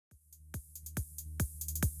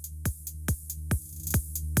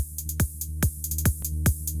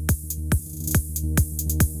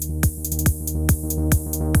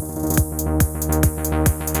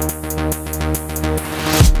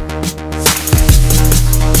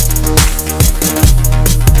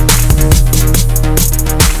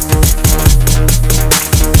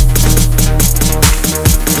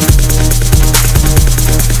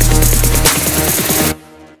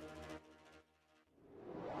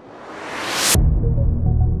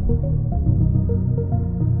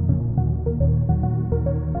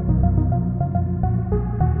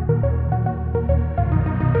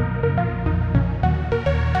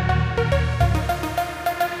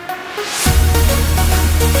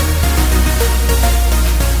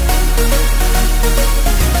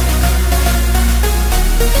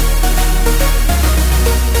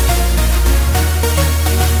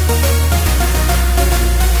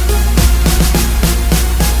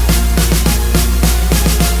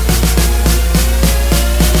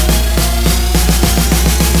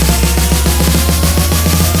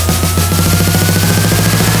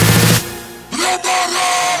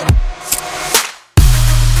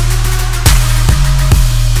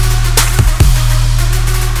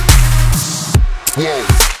Whoa.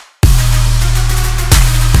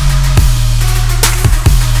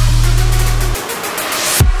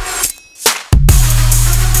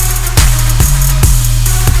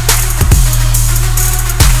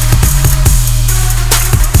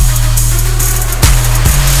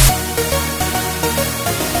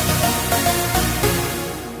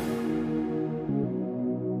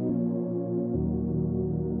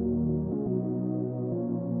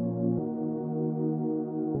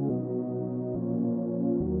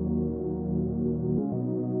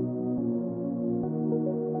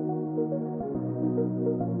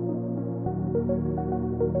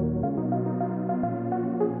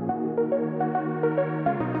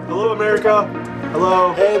 Hello, America.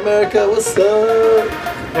 Hello. Hey, America, what's up?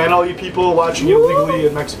 And all you people watching illegally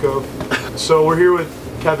in Mexico. So we're here with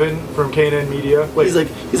Kevin from K&N Media. Wait, he's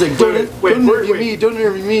like, don't interview me, don't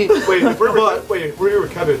interview me. Wait, we're here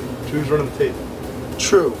with Kevin. Who's running the tape?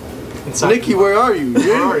 True. Inside Nikki, where are you?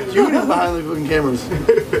 You're behind the fucking cameras.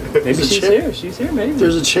 Maybe she's here. She's here, maybe.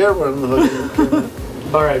 There's a chair running the fucking camera.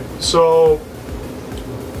 All right, so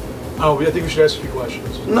I think we should ask a few questions.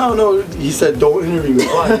 No, he said don't interview me.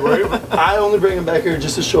 Why? I only bring him back here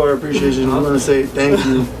just to show our appreciation. I'm gonna say thank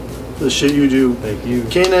you for the shit you do. Thank you.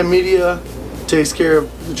 K&N Media takes care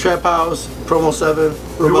of the Trap House, Promo 7,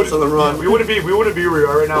 Robots on the Run. We wouldn't be where we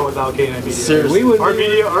are right now without K&N Media. Seriously. Our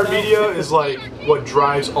media is like what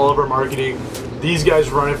drives all of our marketing. These guys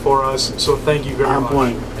run it for us, so thank you very much.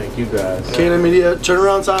 On point. Thank you guys. K&N Media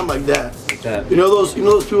turnaround time like that. You know those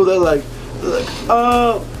people that like,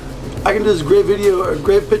 oh, I can do this great video or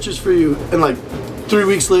great pictures for you, and like 3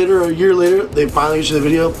 weeks later or a year later, they finally get you the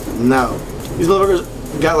video. No, these motherfuckers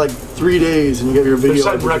got like 3 days and you get your video.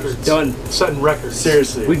 They're setting records. Done. Setting records.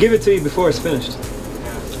 Seriously. We give it to you before it's finished.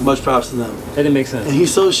 Yeah. Much props to them. That didn't make sense. And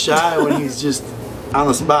he's so shy when he's just on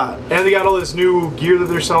the spot. And they got all this new gear that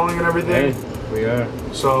they're selling and everything. Hey, we are.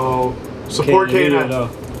 So support K&N.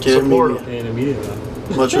 Support them. K&N Media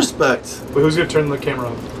though. Much respect. But who's gonna turn the camera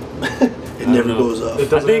on? It never goes up.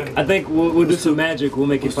 I think we'll do some magic. We'll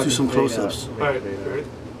make it Let's do fucking some close-ups. All right.